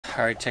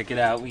All right, check it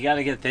out. We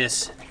gotta get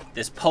this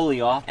pulley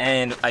off,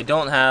 and I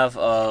don't have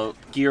a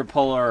gear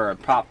puller or a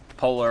prop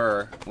puller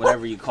or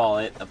whatever you call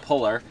it, a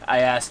puller. I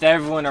asked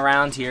everyone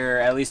around here,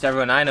 at least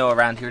everyone I know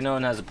around here, no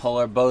one has a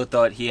puller. Bo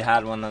thought he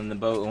had one on the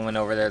boat and went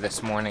over there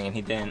this morning, and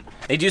he didn't.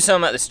 They do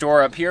some at the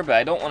store up here, but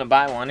I don't want to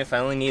buy one if I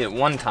only need it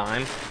one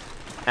time.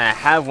 And I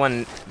have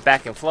one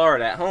back in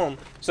Florida at home.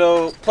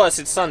 So, plus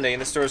it's Sunday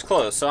and the store's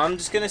closed. So I'm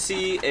just gonna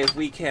see if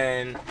we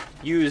can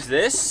use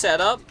this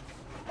setup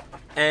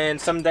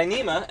and some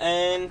Dyneema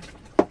and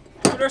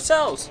do it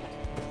ourselves.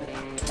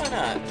 Why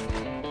not?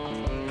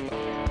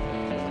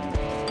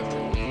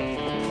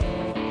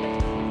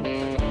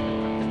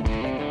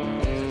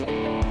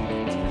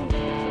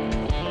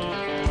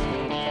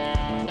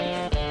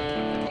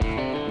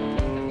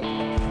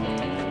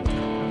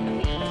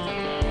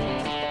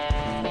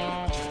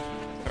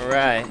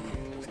 Alright,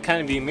 it's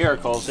kind of be a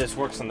miracle if this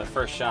works on the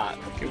first shot.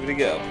 Give it a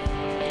go.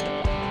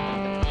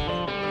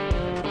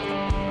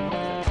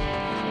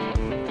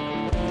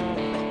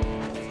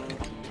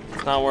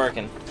 It's not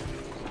working.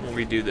 We'll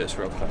redo this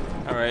real quick.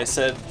 Alright, I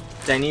set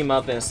Dyneema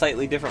up in a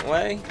slightly different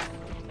way.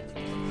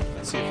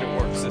 Let's see if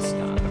it works this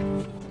time.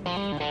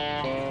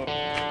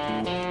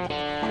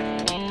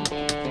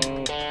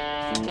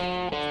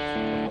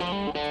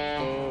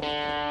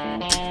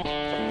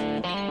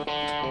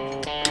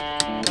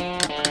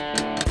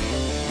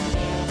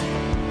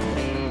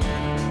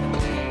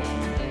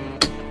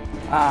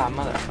 Ah,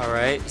 mother.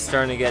 Alright,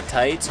 starting to get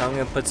tight, so I'm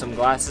going to put some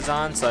glasses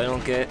on so I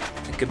don't get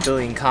like a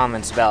billion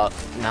comments about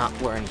not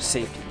wearing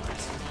safety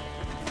glasses.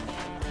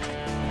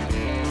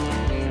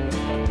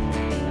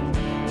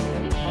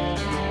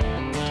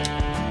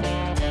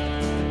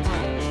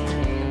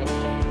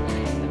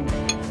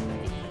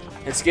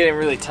 It's getting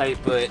really tight,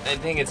 but I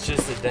think it's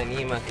just the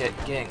Dyneema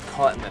getting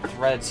caught in the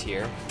threads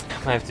here.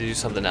 I might have to do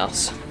something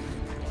else.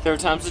 Third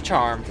time's the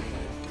charm.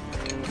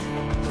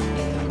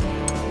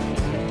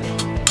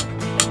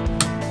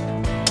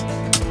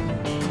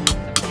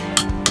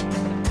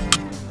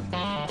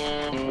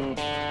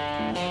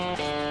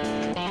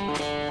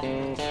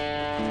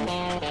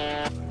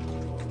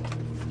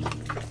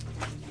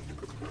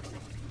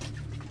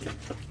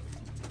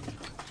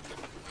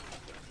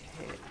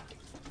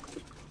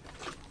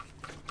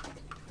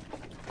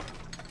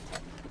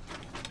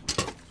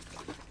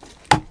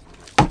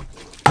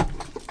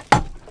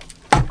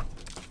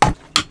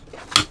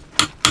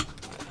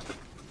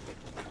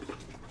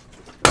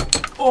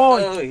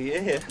 Oh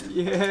yeah.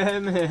 Yeah,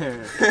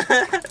 man.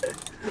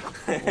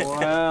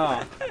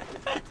 Wow.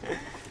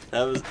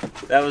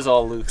 That was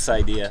all Luke's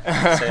idea.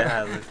 Say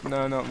hi, Luke.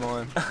 No, not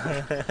mine.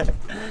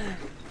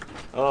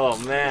 Oh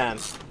man,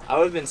 I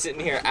would have been sitting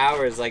here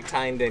hours like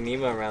tying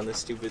Dyneema around this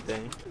stupid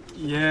thing.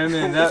 Yeah,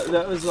 man.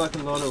 That was like a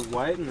lot of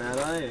weight in that,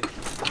 eh?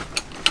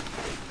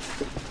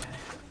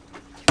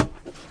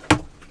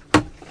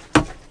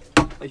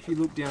 If you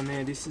look down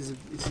there, this is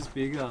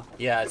bigger.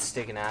 Yeah, it's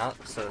sticking out.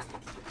 So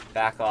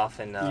back off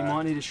and. You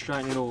might need to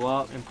straighten it all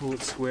up and pull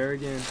it square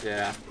again.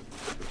 Yeah.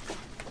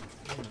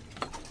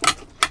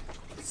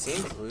 It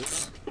seems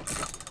loose.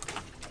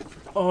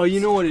 Oh, you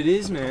know what it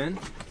is, man.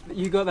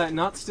 You got that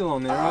nut still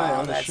on there, right?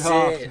 On the that's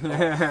shaft. it.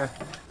 Yeah.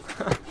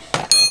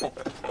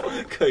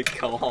 Good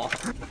call.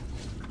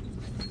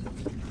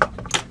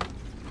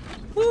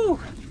 Woo!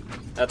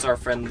 That's our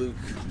friend Luke.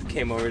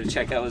 Came over to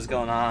check out what's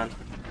going on.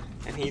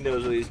 And he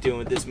knows what he's doing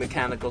with this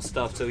mechanical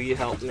stuff, so he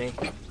helped me.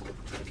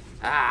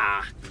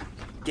 Ah!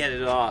 Get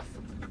it off.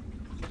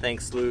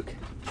 Thanks, Luke.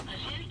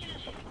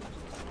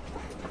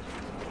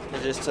 I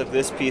just took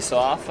this piece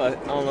off. I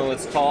don't know what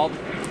it's called,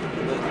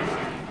 but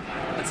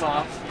it's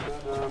off.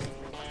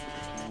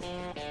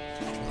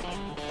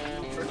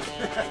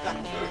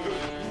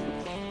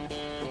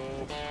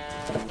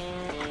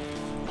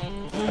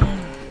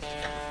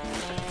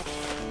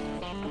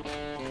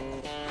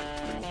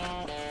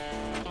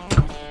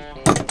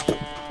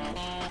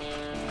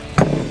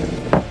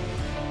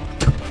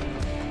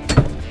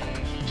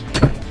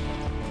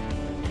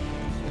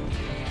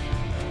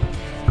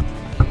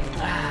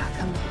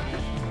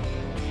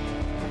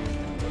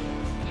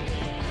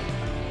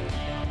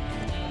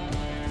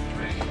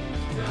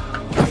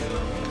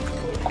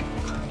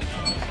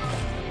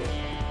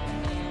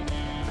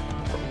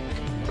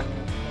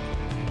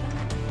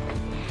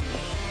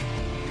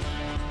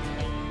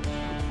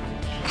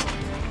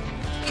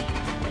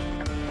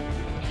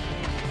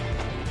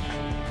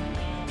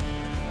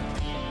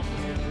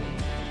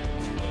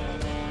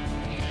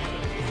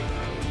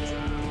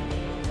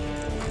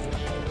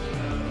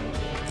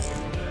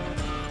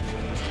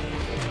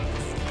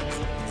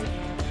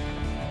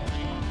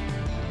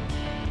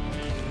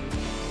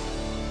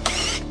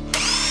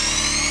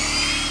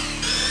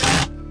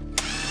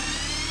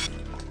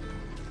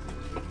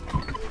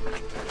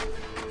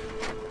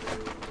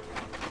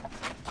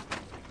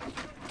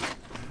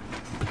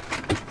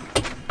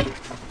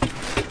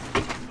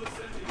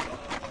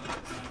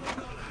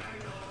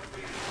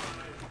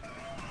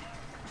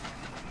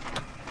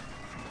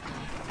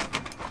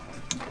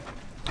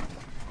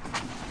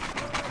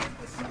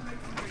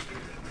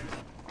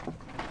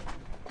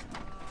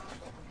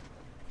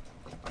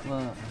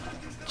 Whoa.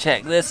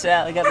 Check this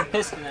out. I got the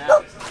piston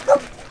out.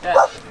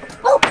 Yeah.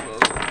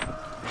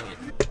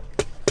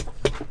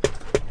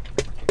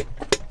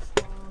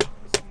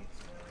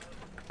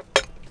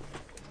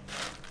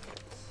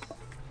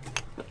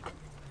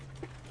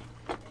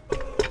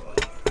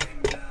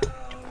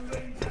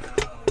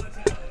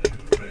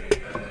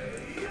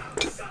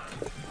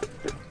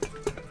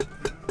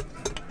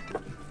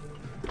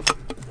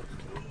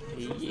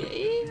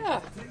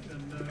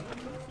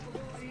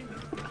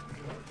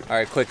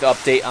 Alright, quick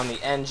update on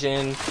the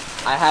engine.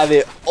 I have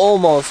it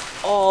almost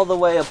all the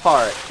way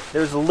apart.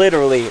 There's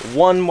literally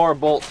one more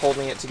bolt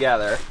holding it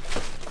together,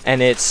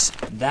 and it's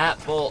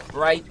that bolt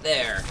right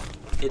there.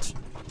 It's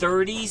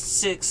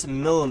 36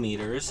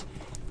 millimeters,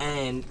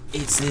 and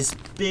it's this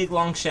big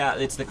long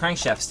shaft. It's the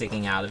crankshaft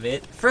sticking out of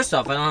it. First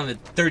off, I don't have a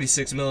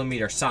 36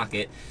 millimeter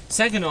socket.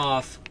 Second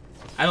off,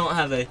 I don't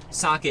have a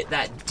socket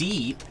that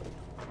deep.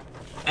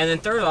 And then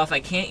third off, I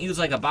can't use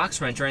like a box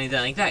wrench or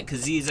anything like that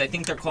because these, I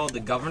think they're called the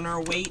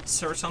governor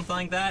weights or something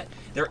like that.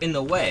 They're in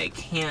the way.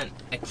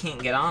 I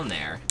can't get on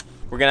there.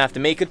 We're gonna have to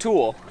make a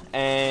tool,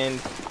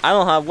 and I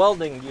don't have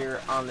welding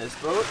gear on this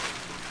boat.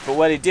 But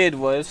what I did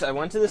was I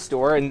went to the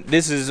store, and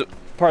this is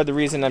part of the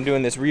reason I'm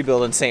doing this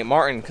rebuild in St.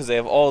 Martin, because they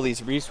have all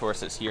these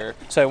resources here.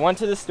 So I went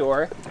to the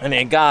store and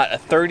I got a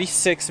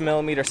 36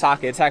 millimeter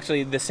socket. It's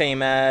actually the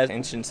same as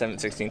inch and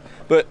 7/16,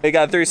 but I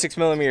got a 36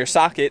 millimeter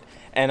socket,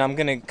 and I'm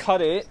gonna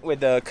cut it with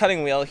the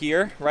cutting wheel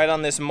here, right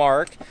on this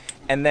mark.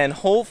 And then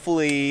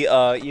hopefully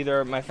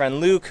either my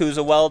friend Luke, who's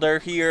a welder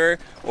here,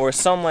 or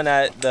someone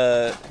at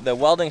the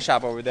welding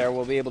shop over there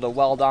will be able to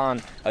weld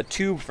on a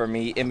tube for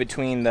me in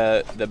between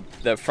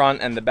the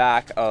front and the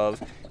back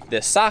of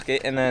this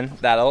socket, and then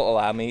that'll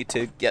allow me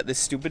to get this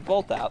stupid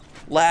bolt out.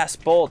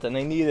 Last bolt, and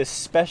I need a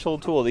special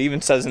tool. It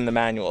even says in the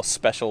manual,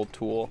 special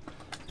tool.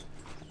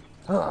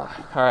 All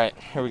right,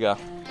 here we go.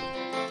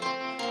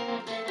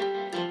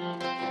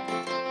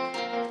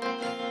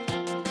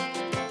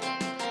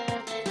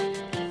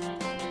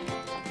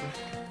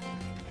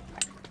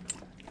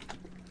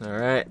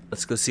 Alright,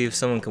 let's go see if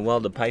someone can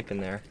weld a pipe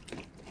in there.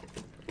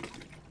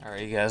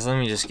 Alright you guys, let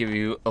me just give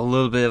you a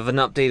little bit of an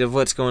update of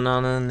what's going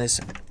on this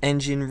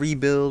engine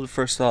rebuild.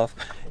 First off,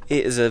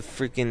 it is a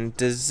freaking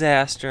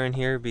disaster in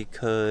here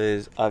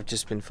because I've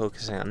just been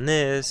focusing on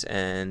this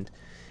and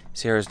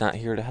Sierra's not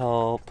here to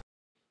help.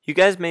 You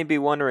guys may be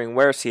wondering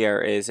where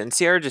Sierra is, and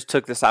Sierra just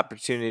took this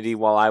opportunity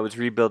while I was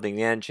rebuilding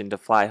the engine to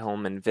fly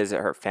home and visit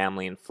her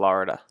family in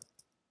Florida.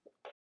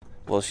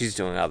 Well, she's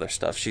doing other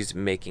stuff. She's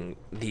making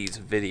these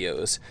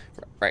videos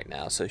right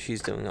now, so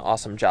she's doing an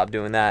awesome job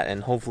doing that,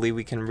 and hopefully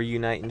we can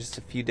reunite in just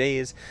a few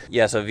days.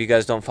 Yeah, so if you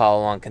guys don't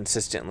follow along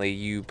consistently,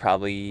 you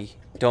probably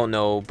don't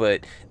know,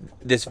 but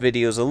this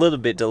video is a little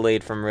bit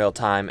delayed from real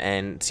time,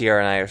 and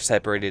Sierra and I are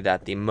separated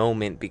at the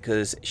moment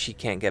because she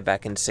can't get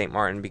back into St.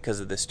 Martin because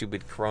of the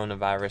stupid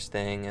coronavirus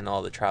thing and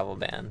all the travel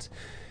bans.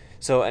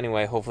 So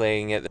anyway, hopefully I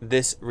can get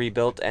this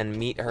rebuilt and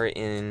meet her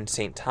in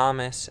St.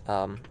 Thomas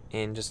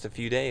in just a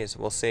few days.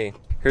 We'll see.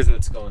 Here's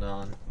what's going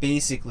on.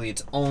 Basically,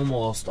 it's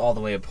almost all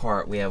the way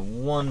apart. We have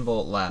one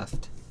bolt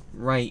left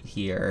right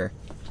here.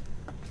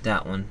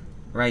 That one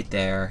right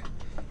there.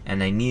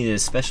 And I needed a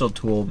special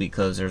tool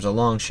because there's a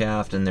long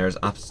shaft and there's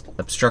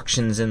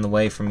obstructions in the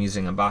way from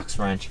using a box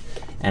wrench.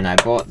 And I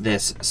bought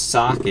this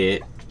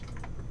socket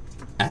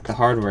at the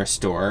hardware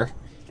store.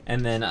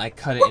 And then I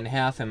cut it in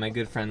half, and my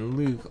good friend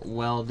Luke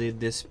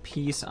welded this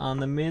piece on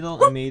the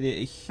middle and made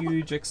it a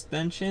huge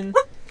extension.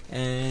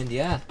 And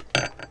yeah,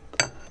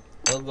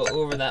 we'll go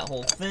over that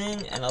whole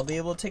thing, and I'll be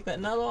able to take that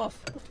nut off.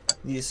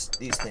 These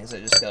things I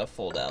just gotta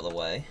fold out of the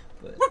way,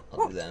 but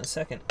I'll do that in a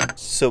second.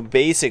 So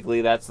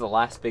basically, that's the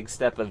last big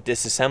step of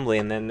disassembly,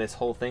 and then this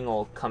whole thing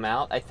will come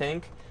out, I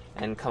think,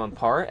 and come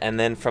apart. And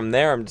then from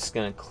there, I'm just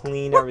gonna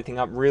clean everything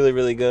up really,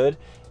 really good,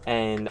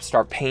 and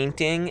start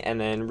painting, and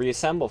then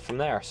reassemble from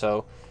there.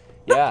 So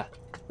yeah,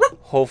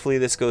 hopefully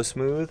this goes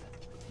smooth.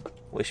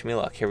 Wish me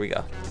luck. Here we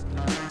go.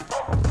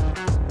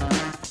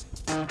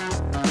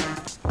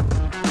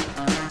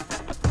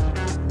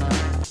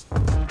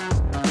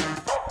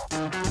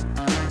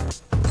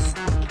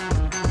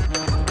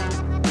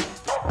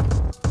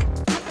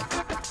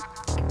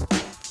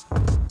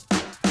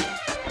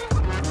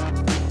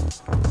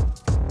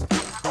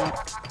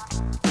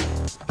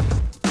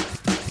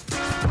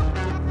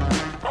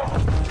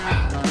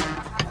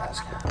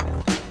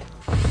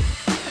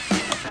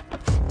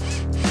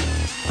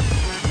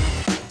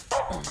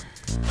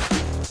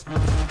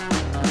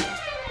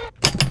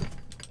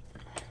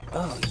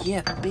 Oh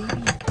yeah, baby.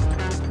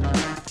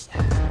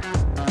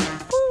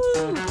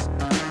 Woo.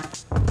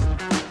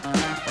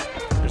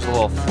 There's a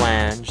little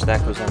flange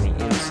that goes on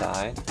the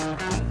inside.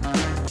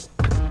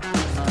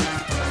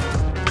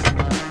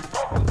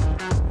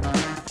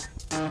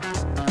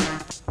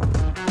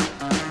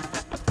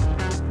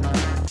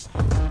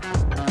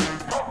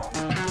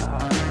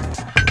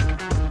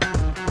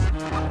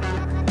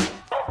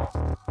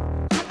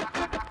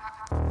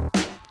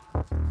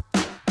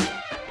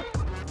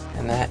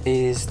 And that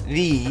is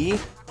the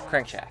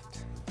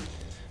crankshaft.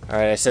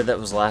 Alright, I said that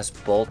was the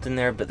last bolt in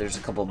there, but there's a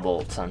couple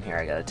bolts on here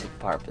I gotta take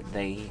apart, but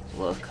they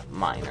look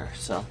minor,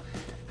 so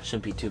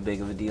shouldn't be too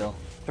big of a deal.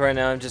 Right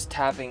now I'm just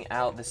tapping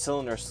out the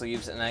cylinder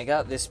sleeves, and I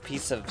got this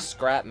piece of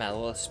scrap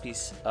metal, this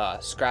piece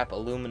scrap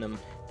aluminum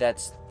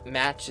that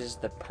matches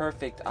the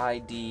perfect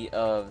ID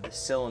of the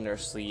cylinder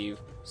sleeve,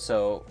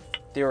 so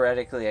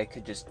theoretically I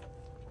could just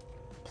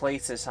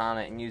place this on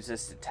it and use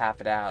this to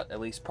tap it out, at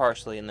least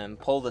partially, and then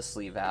pull the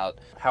sleeve out.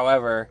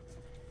 However,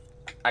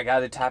 I got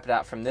to tap it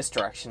out from this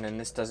direction, and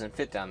this doesn't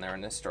fit down there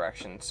in this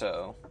direction,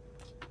 so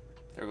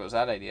there goes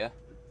that idea.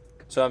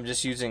 So I'm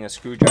just using a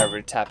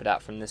screwdriver to tap it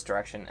out from this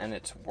direction, and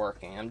it's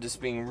working. I'm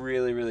just being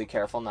really, really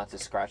careful not to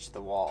scratch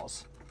the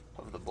walls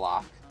of the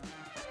block.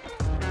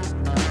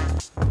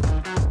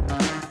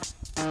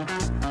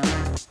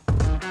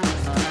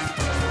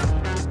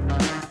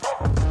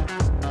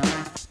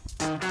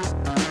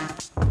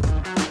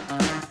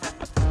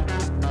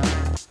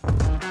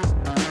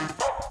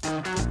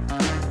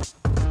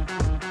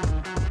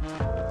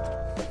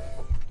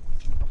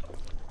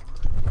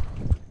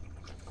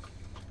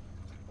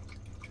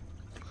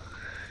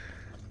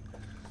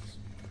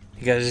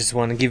 You guys, just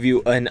want to give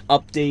you an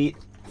update.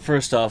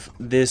 First off,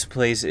 this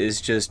place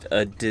is just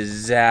a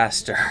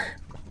disaster.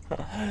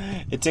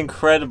 It's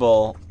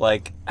incredible,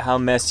 like, how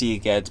messy it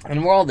gets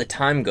and where all the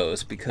time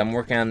goes, because I'm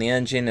working on the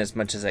engine as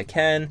much as I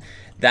can.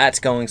 That's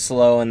going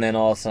slow, and then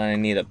all of a sudden I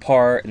need a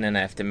part, and then I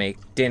have to make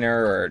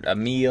dinner or a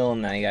meal,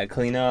 and then I gotta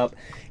clean up.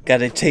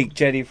 Gotta take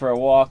Jetty for a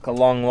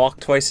long walk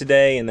twice a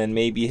day, and then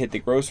maybe hit the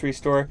grocery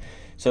store.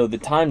 So the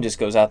time just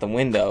goes out the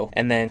window,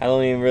 and then I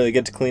don't even really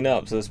get to clean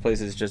up. So this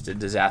place is just a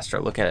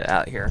disaster. Look at it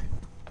out here.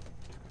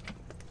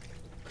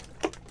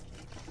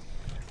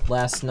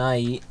 Last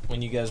night,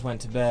 when you guys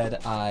went to bed,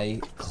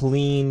 I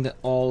cleaned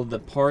all of the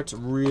parts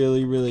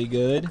really, really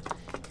good.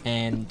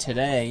 And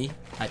today,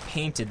 I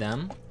painted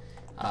them.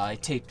 I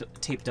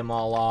taped them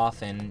all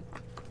off and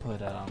put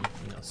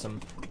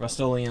some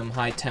Rust-Oleum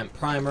high temp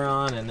primer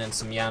on, and then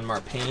some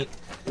Yanmar paint.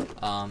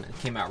 It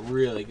came out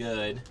really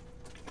good.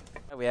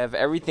 We have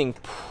everything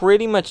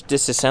pretty much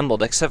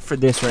disassembled except for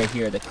this right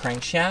here, the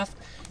crankshaft.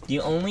 The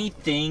only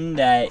thing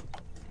that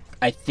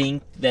I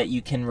think that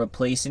you can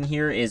replace in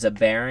here is a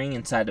bearing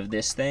inside of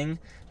this thing.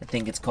 I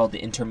think it's called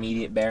the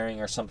intermediate bearing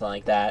or something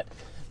like that.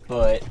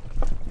 But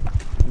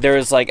there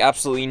is like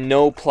absolutely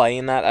no play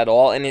in that at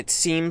all. And it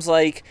seems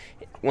like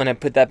when I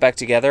put that back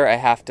together, I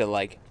have to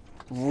like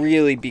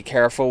really be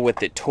careful with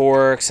the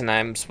Torx, and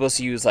I'm supposed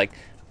to use like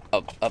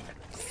a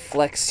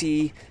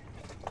flexi,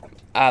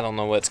 I don't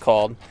know what it's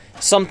called,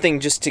 something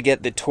just to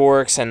get the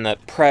Torx and the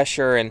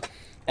pressure and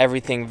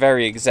everything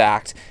very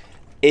exact.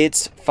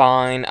 It's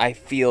fine. I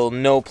feel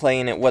no play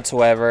in it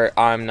whatsoever.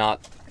 I'm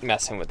not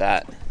messing with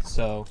that.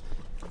 So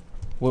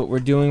what we're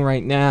doing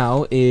right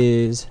now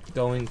is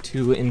going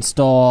to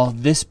install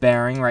this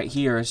bearing right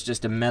here. It's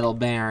just a metal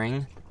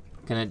bearing.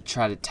 Gonna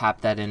try to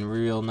tap that in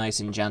real nice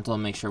and gentle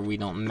and make sure we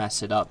don't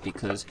mess it up,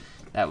 because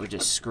that would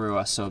just screw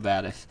us so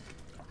bad if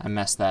I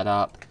mess that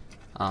up.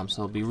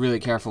 So be really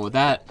careful with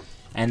that.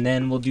 And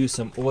then we'll do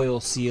some oil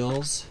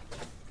seals.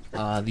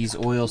 These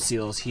oil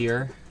seals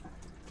here.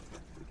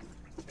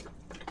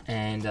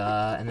 And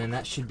then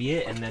that should be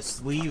it. And the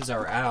sleeves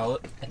are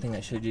out. I think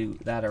I should do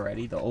that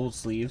already, the old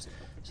sleeves.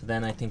 So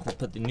then I think we'll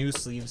put the new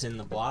sleeves in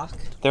the block.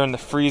 They're in the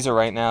freezer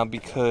right now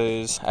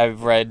because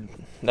I've read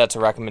that's a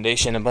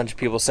recommendation. A bunch of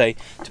people say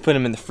to put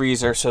them in the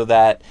freezer so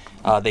that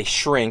they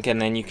shrink,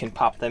 and then you can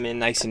pop them in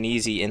nice and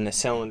easy in the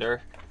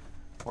cylinder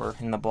or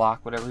in the block,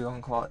 whatever you want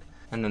to call it.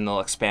 And then they'll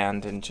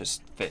expand and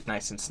just fit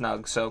nice and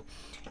snug. So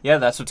yeah,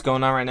 that's what's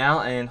going on right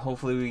now, and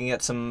hopefully we can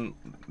get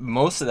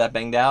most of that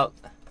banged out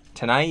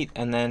tonight,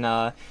 and then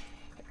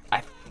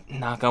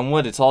knock on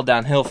wood, it's all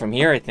downhill from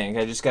here. I think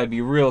I just got to be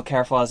real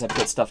careful as I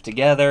put stuff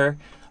together,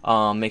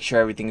 make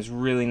sure everything's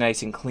really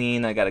nice and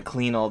clean. I got to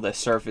clean all the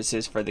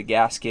surfaces for the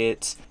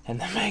gaskets, and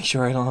then make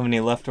sure I don't have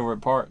any leftover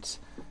parts.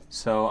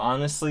 So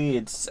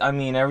honestly,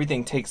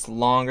 everything takes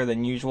longer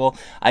than usual.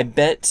 I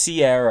bet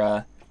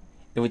Sierra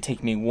it would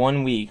take me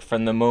 1 week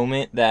from the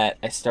moment that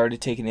I started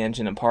taking the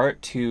engine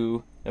apart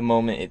to the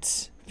moment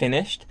it's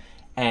finished,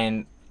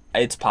 and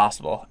it's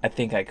possible. I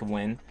think I could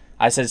win.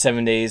 I said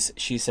 7 days,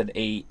 she said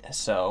 8,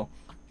 so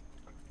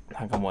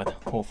knock on wood,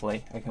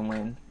 hopefully I can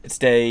win. It's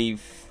day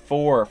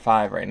 4 or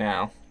 5 right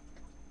now.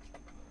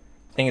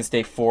 I think it's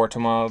day 4,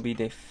 tomorrow will be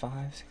day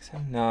 5, 6,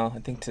 7, no, I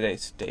think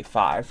today's day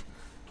 5.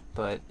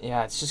 But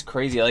yeah, it's just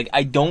crazy. Like,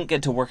 I don't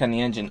get to work on the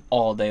engine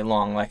all day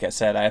long. Like I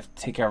said, I have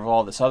to take care of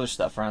all this other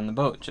stuff around the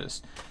boat.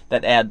 Just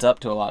that adds up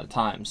to a lot of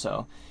time.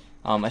 So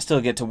I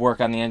still get to work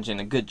on the engine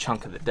a good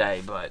chunk of the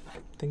day, but I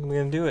think I'm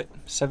gonna do it.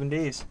 7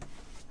 days.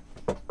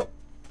 All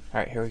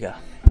right, here we go.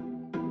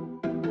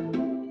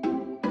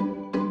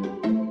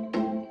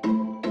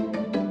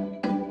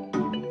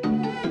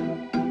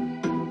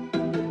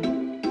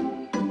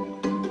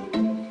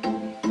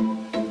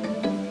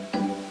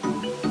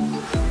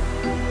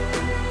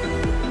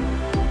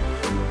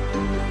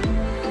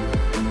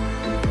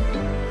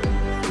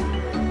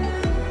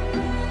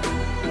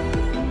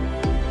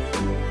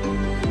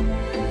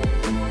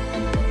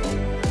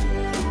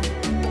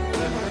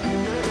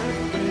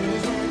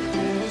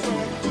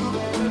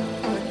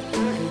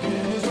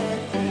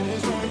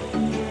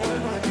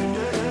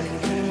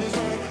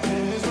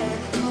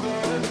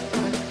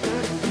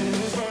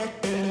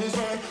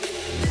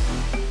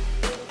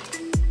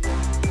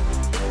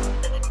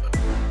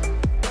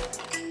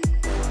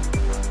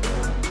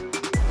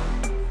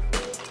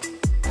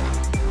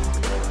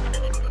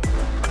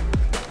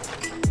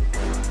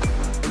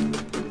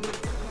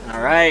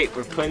 right,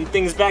 we're putting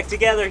things back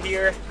together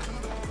here.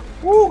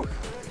 Woo!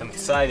 I'm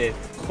excited.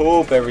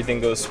 Hope everything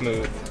goes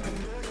smooth.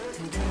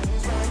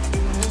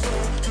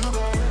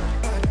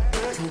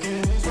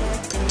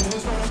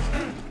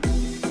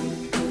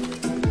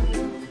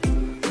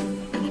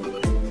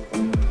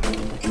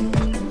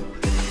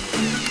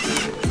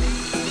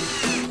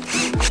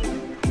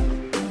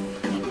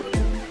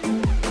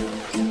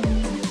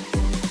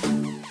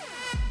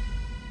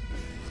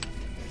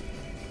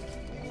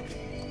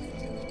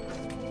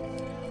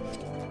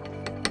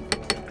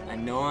 I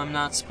know I'm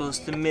not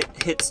supposed to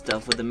hit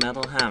stuff with a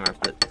metal hammer,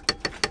 but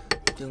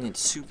I'm doing it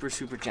super,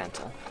 super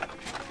gentle.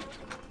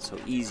 So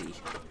easy.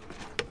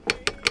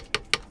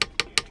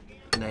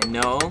 And I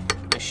know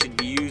I should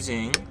be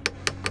using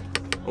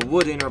a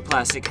wooden or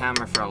plastic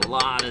hammer for a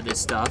lot of this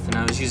stuff, and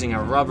I was using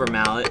a rubber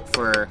mallet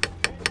for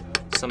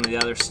some of the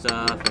other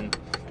stuff, and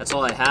that's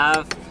all I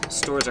have.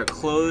 Stores are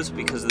closed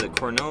because of the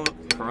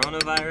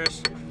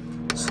coronavirus,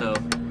 so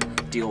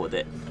deal with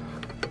it.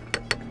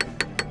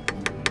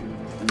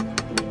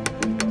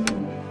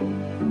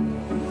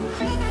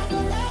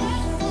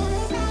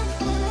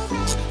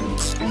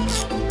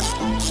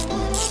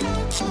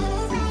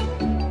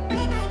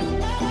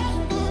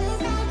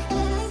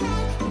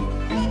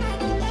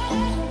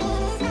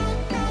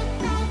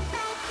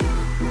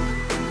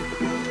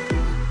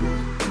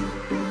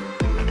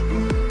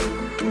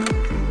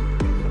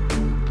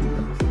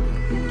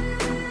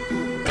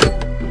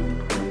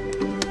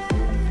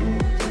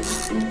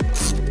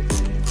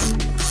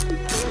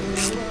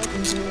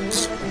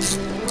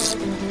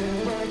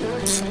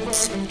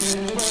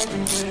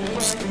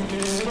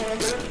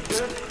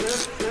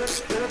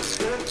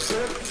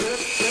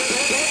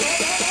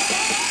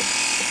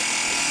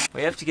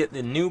 We have to get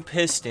the new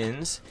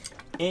pistons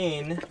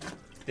in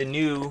the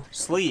new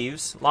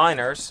sleeves,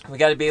 liners. We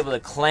got to be able to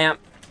clamp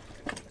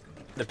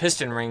the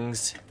piston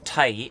rings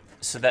tight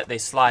so that they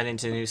slide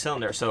into the new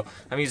cylinder. So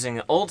I'm using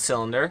an old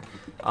cylinder.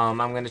 I'm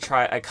going to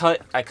try, I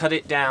cut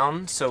it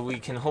down so we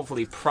can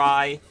hopefully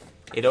pry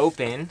it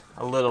open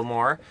a little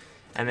more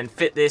and then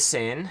fit this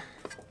in.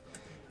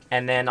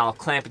 And then I'll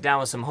clamp it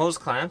down with some hose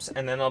clamps,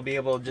 and then I'll be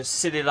able to just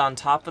sit it on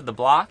top of the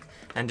block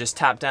and just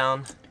tap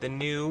down the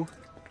new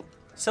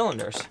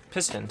cylinders,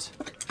 pistons.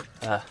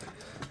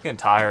 Getting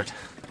tired.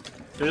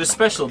 There's a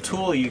special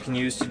tool you can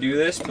use to do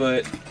this,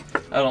 but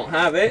I don't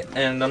have it,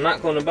 and I'm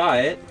not going to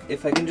buy it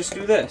if I can just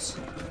do this.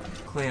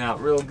 Clean out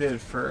real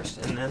good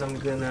first, and then I'm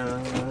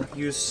gonna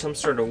use some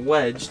sort of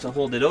wedge to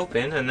hold it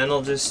open, and then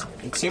I'll just,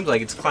 it seems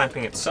like it's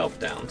clamping itself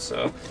down,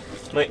 so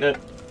might not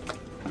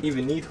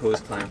even need hose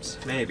clamps.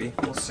 Maybe,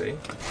 we'll see.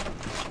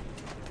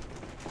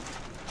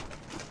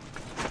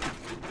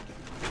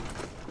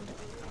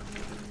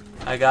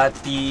 I got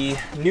the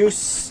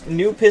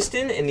new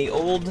piston in the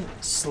old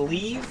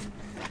sleeve,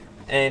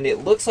 and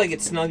it looks like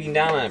it's snugging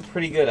down on it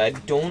pretty good. I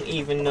don't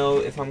even know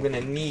if I'm gonna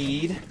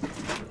need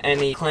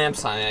any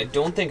clamps on it. I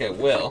don't think I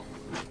will.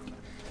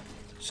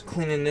 Just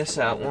cleaning this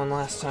out one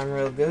last time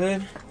real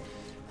good,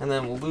 and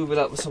then we'll lube it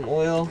up with some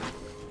oil,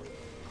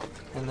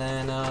 and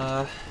then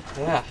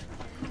yeah,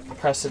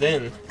 press it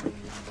in.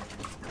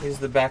 Use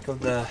the back of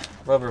the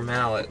rubber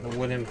mallet, the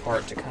wooden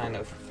part, to kind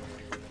of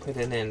put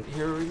it in.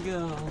 Here we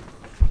go.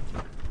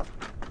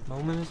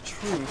 Moment of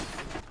truth.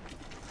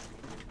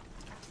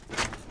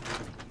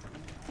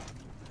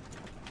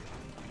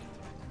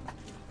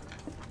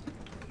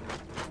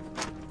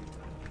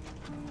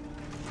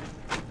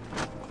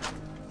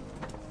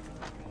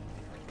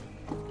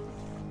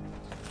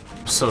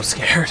 I'm so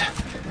scared.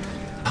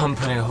 I'm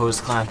putting a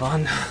hose clamp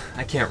on.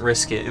 I can't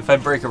risk it. If I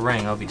break a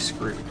ring, I'll be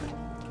screwed.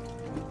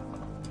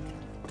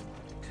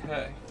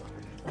 Okay.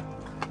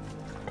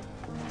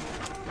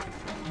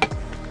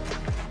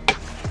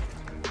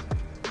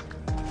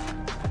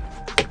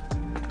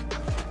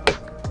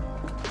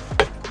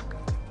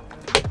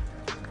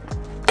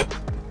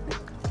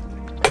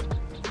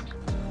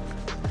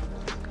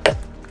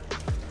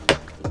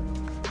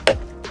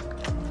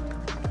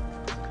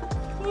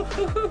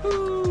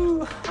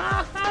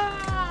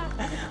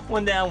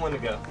 One down, one to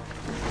go.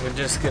 We're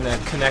just gonna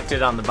connect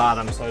it on the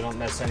bottom so I don't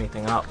mess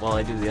anything up while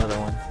I do the other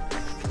one.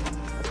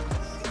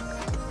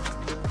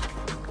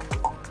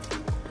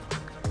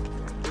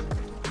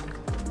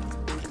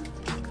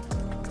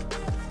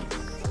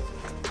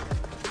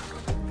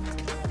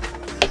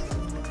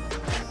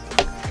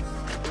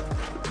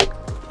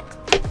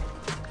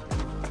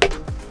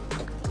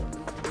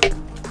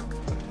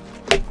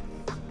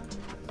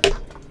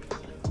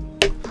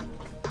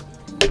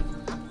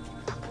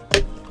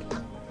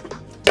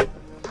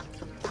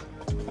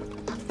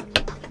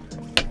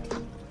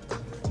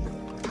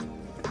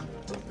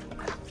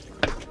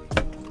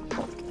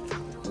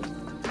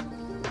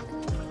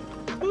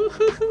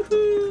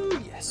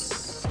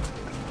 Yes.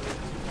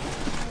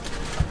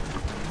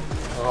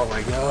 Oh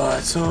my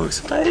god, so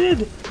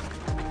excited.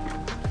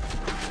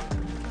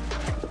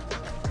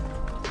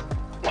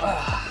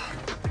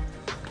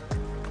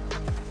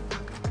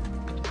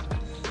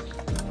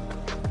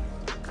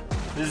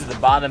 This is the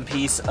bottom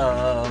piece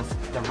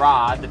of the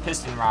rod, the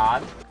piston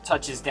rod.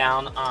 touches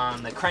down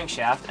on the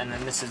crankshaft, and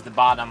then this is the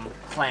bottom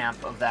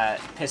clamp of that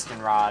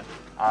piston rod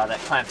that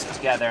clamps it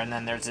together. And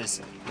then there's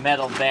this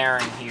metal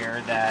bearing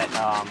here that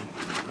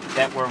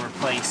that we're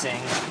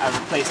replacing. I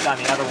replaced on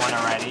the other one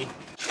already.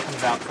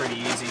 Comes out pretty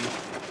easy.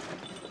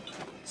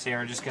 So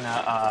we're just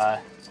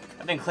gonna.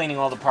 I've been cleaning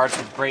all the parts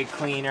with brake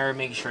cleaner,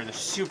 making sure they're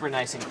super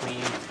nice and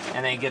clean,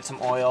 and then get some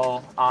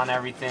oil on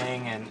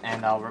everything,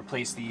 and I'll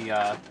replace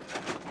the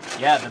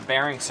the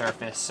bearing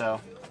surface.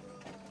 So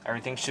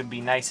everything should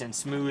be nice and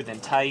smooth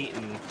and tight,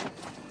 and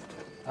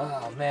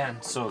oh man,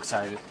 so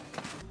excited.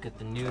 Get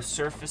the new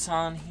surface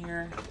on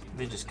here.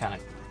 They just kind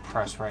of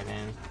press right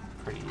in,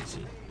 pretty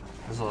easy.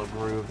 There's a little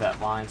groove that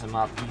lines them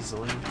up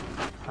easily.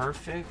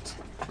 Perfect.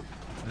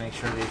 Make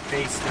sure they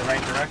face the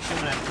right direction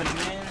when I put them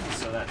in,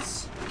 so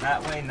that's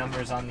that way.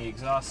 Numbers on the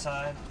exhaust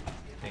side.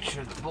 Make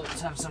sure the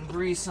bolts have some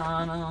grease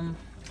on them.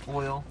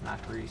 Oil,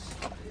 not grease,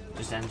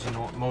 just engine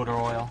motor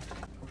oil.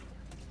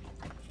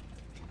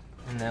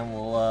 And then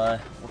we'll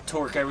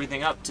torque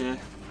everything up to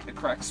the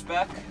correct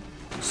spec.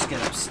 Just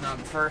get them snug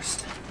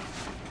first.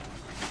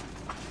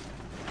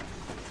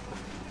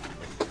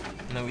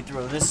 And then we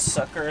throw this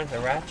sucker, the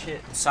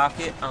ratchet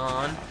socket,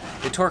 on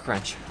the torque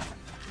wrench.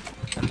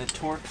 And the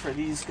torque for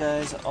these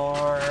guys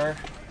are,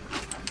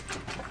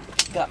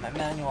 got my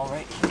manual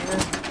right here,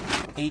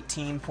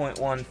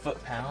 18.1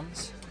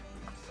 foot-pounds.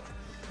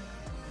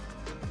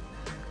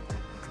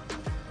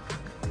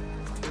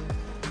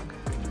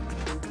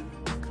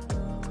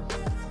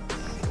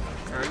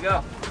 There we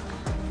go.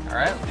 All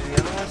right, we'll do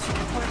the other one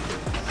super quick.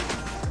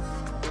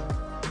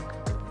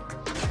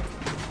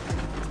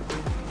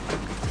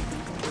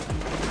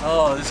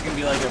 Oh, this is gonna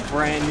be like a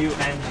brand new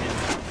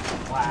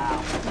engine.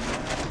 Wow.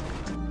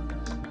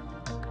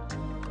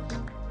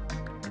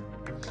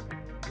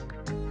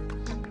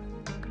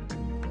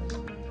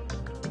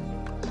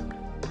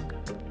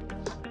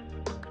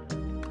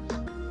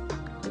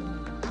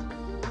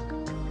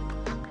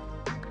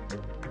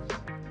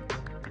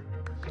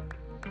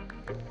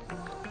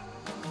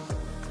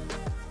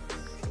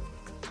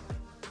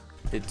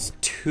 It's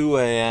 2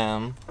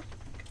 a.m.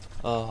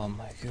 Oh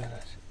my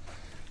goodness.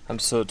 I'm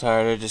so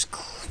tired. I just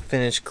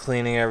finished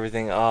cleaning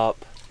everything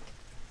up.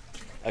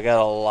 I got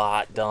a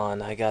lot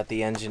done. I got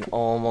the engine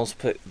almost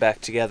put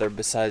back together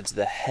besides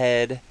the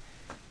head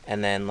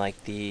and then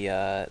like the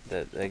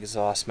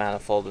exhaust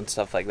manifold and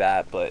stuff like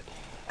that, but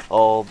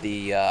all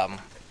the I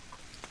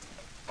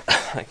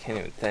can't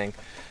even think.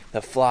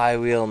 The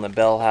flywheel and the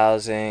bell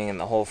housing and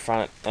the whole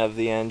front of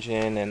the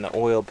engine and the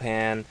oil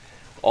pan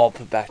all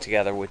put back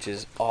together, which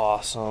is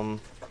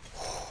awesome.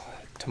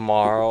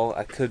 Tomorrow,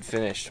 I could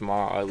finish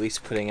tomorrow, at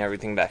least putting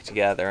everything back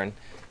together and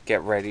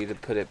get ready to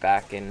put it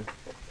back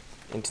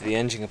into the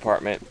engine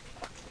compartment.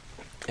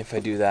 If I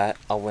do that,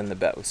 I'll win the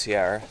bet with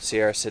Sierra.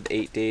 Sierra said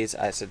 8 days,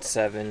 I said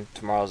 7.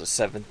 Tomorrow's the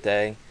 7th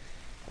day.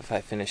 If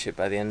I finish it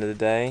by the end of the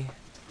day,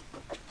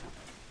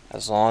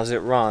 as long as it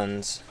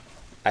runs,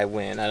 I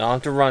win. I don't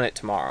have to run it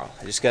tomorrow.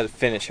 I just got to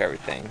finish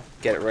everything,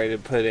 get it ready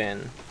to put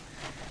in,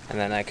 and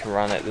then I can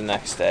run it the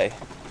next day.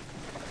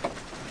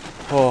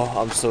 Oh,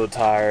 I'm so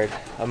tired.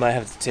 I might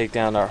have to take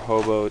down our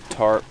hobo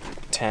tarp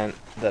tent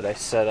that I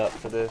set up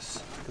for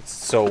this. It's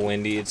so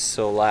windy, it's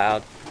so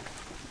loud.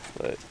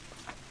 But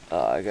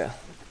I gotta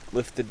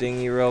lift the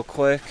dinghy real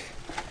quick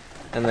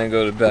and then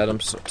go to bed.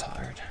 I'm so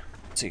tired.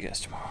 See you guys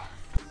tomorrow.